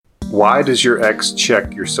Why does your ex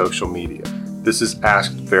check your social media? This is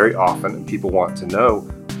asked very often, and people want to know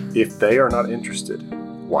if they are not interested,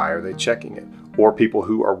 why are they checking it? Or people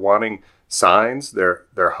who are wanting signs, they're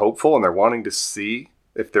hopeful and they're wanting to see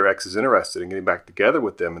if their ex is interested in getting back together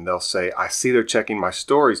with them, and they'll say, I see they're checking my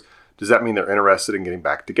stories. Does that mean they're interested in getting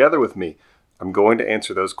back together with me? I'm going to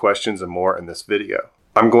answer those questions and more in this video.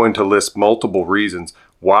 I'm going to list multiple reasons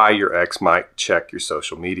why your ex might check your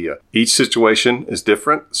social media. Each situation is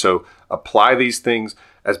different, so apply these things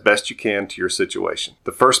as best you can to your situation.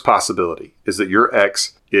 The first possibility is that your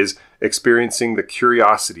ex is experiencing the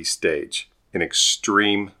curiosity stage in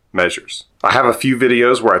extreme measures. I have a few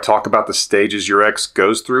videos where I talk about the stages your ex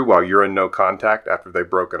goes through while you're in no contact after they've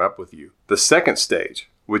broken up with you. The second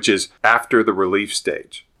stage, which is after the relief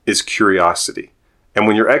stage, is curiosity. And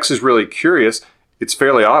when your ex is really curious, it's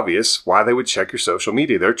fairly obvious why they would check your social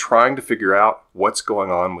media. They're trying to figure out what's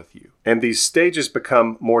going on with you. And these stages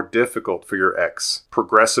become more difficult for your ex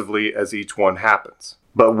progressively as each one happens.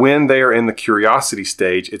 But when they are in the curiosity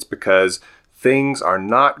stage, it's because things are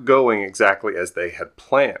not going exactly as they had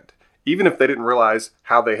planned, even if they didn't realize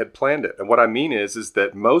how they had planned it. And what I mean is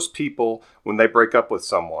that most people, when they break up with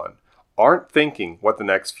someone, aren't thinking what the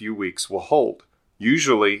next few weeks will hold.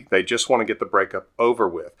 Usually, they just want to get the breakup over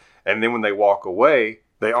with. And then when they walk away,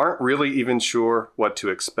 they aren't really even sure what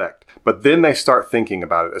to expect. But then they start thinking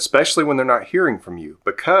about it, especially when they're not hearing from you.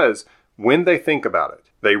 Because when they think about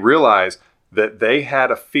it, they realize that they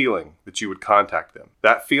had a feeling that you would contact them.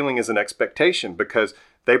 That feeling is an expectation because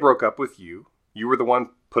they broke up with you. You were the one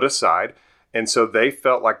put aside. And so they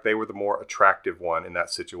felt like they were the more attractive one in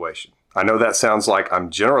that situation. I know that sounds like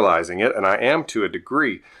I'm generalizing it, and I am to a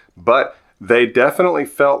degree, but they definitely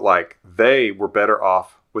felt like they were better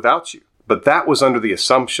off without you. But that was under the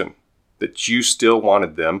assumption that you still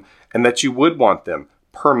wanted them and that you would want them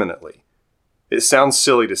permanently. It sounds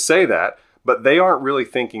silly to say that, but they aren't really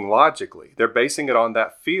thinking logically. They're basing it on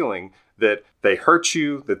that feeling that they hurt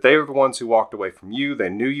you, that they were the ones who walked away from you. They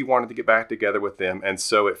knew you wanted to get back together with them. And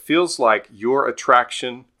so it feels like your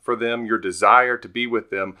attraction for them, your desire to be with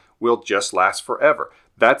them will just last forever.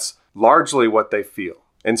 That's largely what they feel.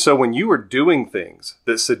 And so when you are doing things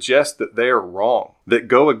that suggest that they are wrong, that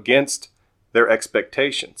go against their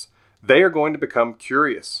expectations, they are going to become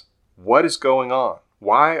curious. What is going on?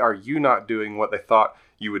 Why are you not doing what they thought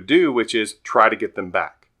you would do, which is try to get them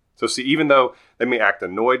back? So see, even though they may act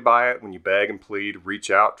annoyed by it when you beg and plead,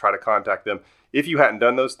 reach out, try to contact them, if you hadn't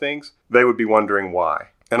done those things, they would be wondering why.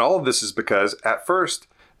 And all of this is because at first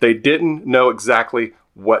they didn't know exactly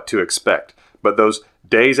what to expect. But those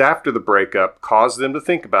days after the breakup cause them to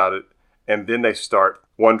think about it, and then they start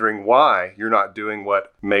wondering why you're not doing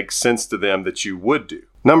what makes sense to them that you would do.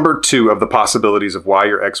 Number 2 of the possibilities of why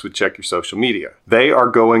your ex would check your social media. They are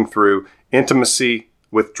going through intimacy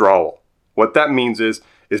withdrawal. What that means is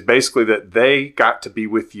basically that they got to be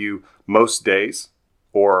with you most days,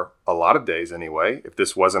 or a lot of days anyway, if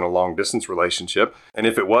this wasn't a long distance relationship. And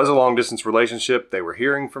if it was a long distance relationship, they were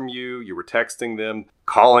hearing from you, you were texting them,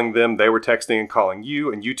 calling them, they were texting and calling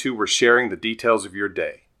you, and you two were sharing the details of your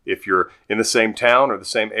day. If you're in the same town or the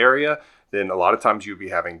same area, then a lot of times you'd be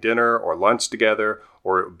having dinner or lunch together,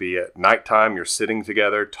 or it would be at nighttime, you're sitting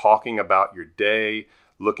together, talking about your day,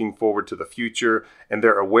 looking forward to the future, and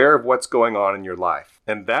they're aware of what's going on in your life.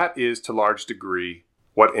 And that is to a large degree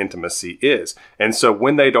what intimacy is. And so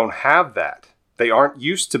when they don't have that, they aren't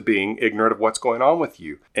used to being ignorant of what's going on with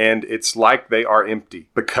you. And it's like they are empty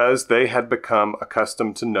because they had become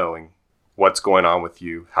accustomed to knowing what's going on with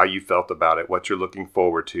you, how you felt about it, what you're looking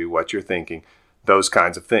forward to, what you're thinking, those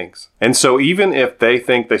kinds of things. And so even if they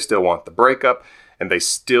think they still want the breakup and they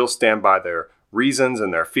still stand by their reasons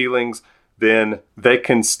and their feelings, then they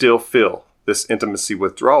can still feel this intimacy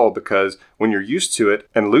withdrawal because when you're used to it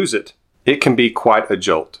and lose it, it can be quite a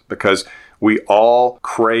jolt because we all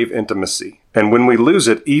crave intimacy. And when we lose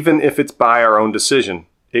it, even if it's by our own decision,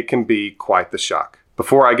 it can be quite the shock.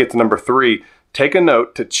 Before I get to number 3, take a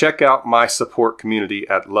note to check out my support community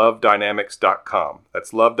at lovedynamics.com.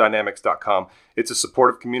 That's lovedynamics.com. It's a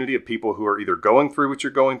supportive community of people who are either going through what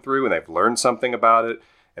you're going through and they've learned something about it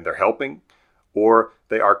and they're helping, or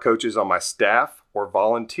they are coaches on my staff or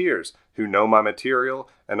volunteers who know my material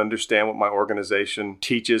and understand what my organization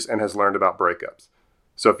teaches and has learned about breakups.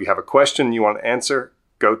 So if you have a question you want to answer,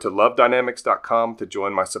 go to lovedynamics.com to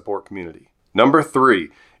join my support community. Number 3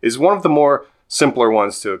 is one of the more simpler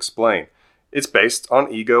ones to explain. It's based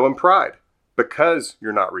on ego and pride because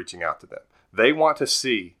you're not reaching out to them. They want to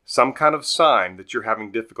see some kind of sign that you're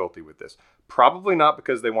having difficulty with this. Probably not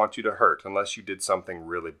because they want you to hurt unless you did something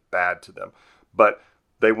really bad to them. But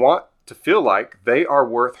they want to feel like they are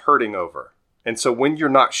worth hurting over. And so when you're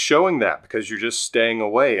not showing that because you're just staying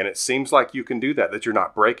away, and it seems like you can do that, that you're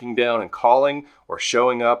not breaking down and calling or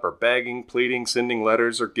showing up or begging, pleading, sending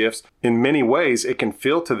letters or gifts, in many ways it can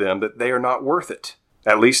feel to them that they are not worth it,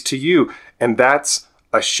 at least to you. And that's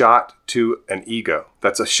a shot to an ego.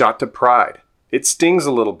 That's a shot to pride. It stings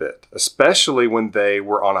a little bit, especially when they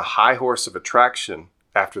were on a high horse of attraction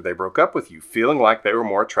after they broke up with you, feeling like they were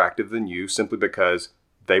more attractive than you simply because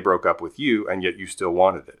they broke up with you and yet you still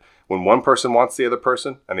wanted it. When one person wants the other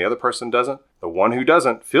person and the other person doesn't, the one who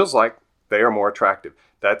doesn't feels like they are more attractive.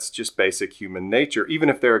 That's just basic human nature, even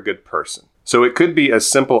if they're a good person. So it could be as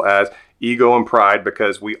simple as ego and pride,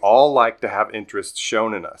 because we all like to have interests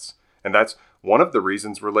shown in us. And that's one of the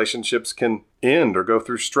reasons relationships can end or go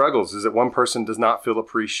through struggles, is that one person does not feel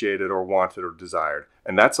appreciated or wanted or desired.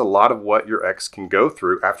 And that's a lot of what your ex can go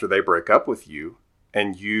through after they break up with you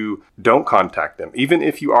and you don't contact them. Even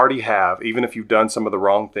if you already have, even if you've done some of the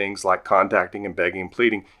wrong things like contacting and begging and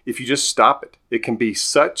pleading, if you just stop it, it can be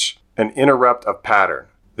such an interrupt of pattern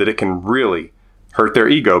that it can really hurt their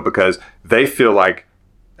ego, because they feel like,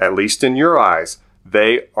 at least in your eyes,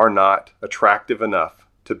 they are not attractive enough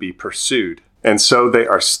to be pursued. And so they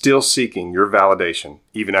are still seeking your validation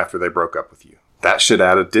even after they broke up with you. That should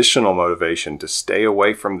add additional motivation to stay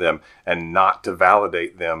away from them and not to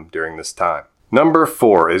validate them during this time. Number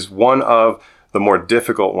 4 is one of the more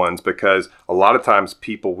difficult ones, because a lot of times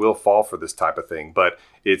people will fall for this type of thing, but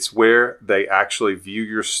it's where they actually view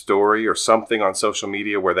your story or something on social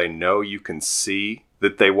media where they know you can see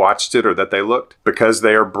that they watched it or that they looked, because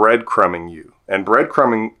they are breadcrumbing you. And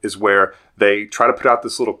breadcrumbing is where they try to put out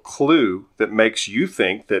this little clue that makes you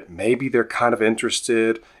think that maybe they're kind of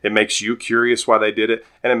interested. It makes you curious why they did it,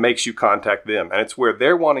 and it makes you contact them. And it's where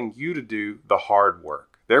they're wanting you to do the hard work.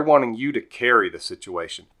 They're wanting you to carry the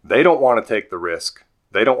situation. They don't want to take the risk.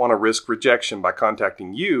 They don't want to risk rejection by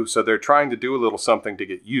contacting you, so they're trying to do a little something to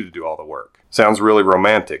get you to do all the work. Sounds really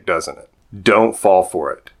romantic, doesn't it? Don't fall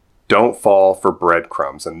for it. Don't fall for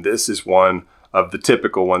breadcrumbs. And this is one of the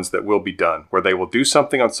typical ones that will be done, where they will do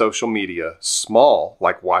something on social media, small,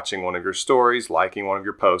 like watching one of your stories, liking one of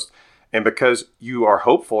your posts, and because you are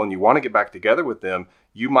hopeful and you want to get back together with them,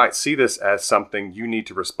 you might see this as something you need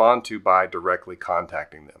to respond to by directly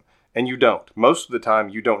contacting them. And you don't. Most of the time,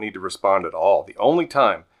 you don't need to respond at all. The only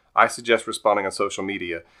time I suggest responding on social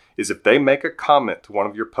media is if they make a comment to one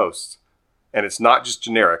of your posts, and it's not just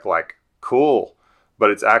generic like, cool, but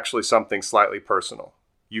it's actually something slightly personal.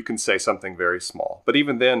 You can say something very small. But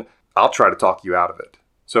even then, I'll try to talk you out of it.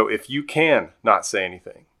 So if you can not say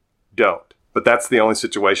anything, don't. But that's the only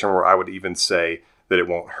situation where I would even say that it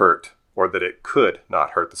won't hurt, or that it could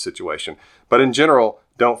not hurt the situation. But in general,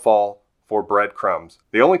 don't fall for breadcrumbs.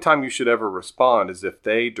 The only time you should ever respond is if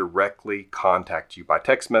they directly contact you by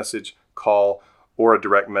text message, call, or a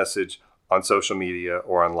direct message on social media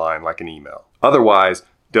or online like an email. Otherwise,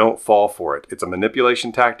 don't fall for it. It's a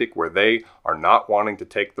manipulation tactic where they are not wanting to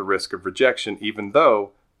take the risk of rejection, even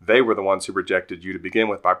though they were the ones who rejected you to begin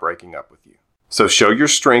with by breaking up with you. So show your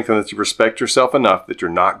strength and that you respect yourself enough that you're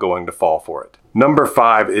not going to fall for it. Number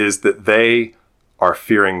 5 is that they are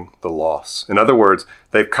fearing the loss. In other words,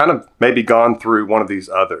 they've kind of maybe gone through one of these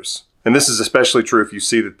others. And this is especially true if you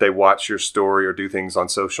see that they watch your story or do things on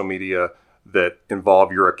social media that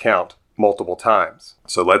involve your account multiple times.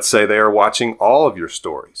 So let's say they are watching all of your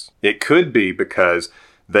stories. It could be because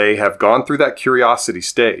they have gone through that curiosity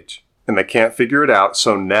stage and they can't figure it out.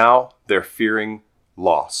 So now they're fearing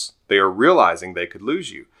loss. They are realizing they could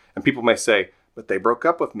lose you. And people may say, but they broke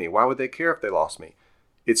up with me. Why would they care if they lost me?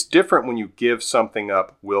 It's different when you give something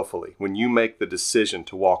up willfully, when you make the decision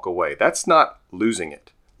to walk away. That's not losing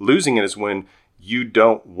it. Losing it is when you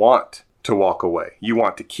don't want to walk away. You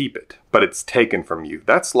want to keep it, but it's taken from you.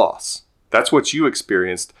 That's loss. That's what you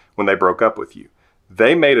experienced when they broke up with you.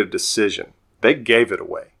 They made a decision. They gave it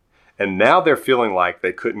away. And now they're feeling like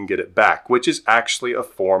they couldn't get it back, which is actually a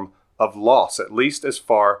form of loss, at least as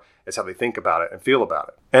far as how they think about it and feel about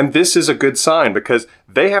it. And this is a good sign because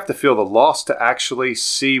they have to feel the loss to actually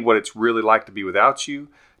see what it's really like to be without you,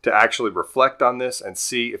 to actually reflect on this and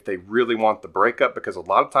see if they really want the breakup, because a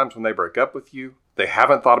lot of times when they break up with you, they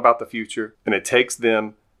haven't thought about the future, and it takes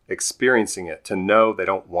them experiencing it to know they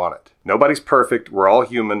don't want it. Nobody's perfect. We're all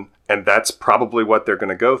human, and that's probably what they're going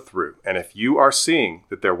to go through. And if you are seeing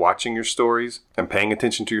that they're watching your stories and paying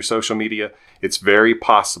attention to your social media, it's very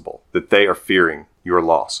possible that they are fearing your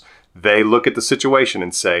loss. They look at the situation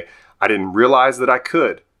and say, I didn't realize that I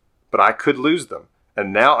could, but I could lose them.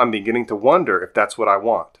 And now I'm beginning to wonder if that's what I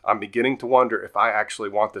want. I'm beginning to wonder if I actually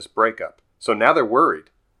want this breakup. So now they're worried.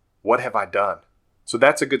 What have I done? So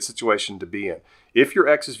that's a good situation to be in. If your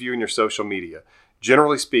ex is viewing your social media,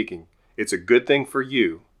 generally speaking, It's a good thing for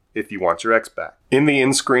you if you want your ex back. In the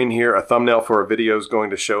end screen here, a thumbnail for a video is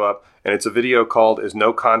going to show up, and it's a video called "Is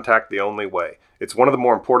No Contact the Only Way?" It's one of the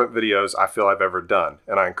more important videos I feel I've ever done,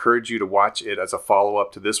 and I encourage you to watch it as a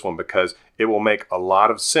follow-up to this one because it will make a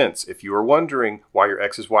lot of sense. If you are wondering why your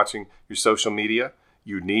ex is watching your social media,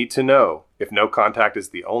 you need to know if no contact is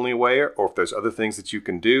the only way or if there's other things that you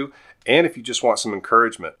can do, and if you just want some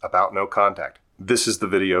encouragement about no contact, this is the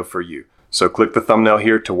video for you. So click the thumbnail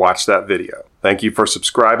here to watch that video. Thank you for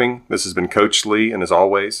subscribing. This has been Coach Lee, and as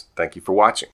always, thank you for watching.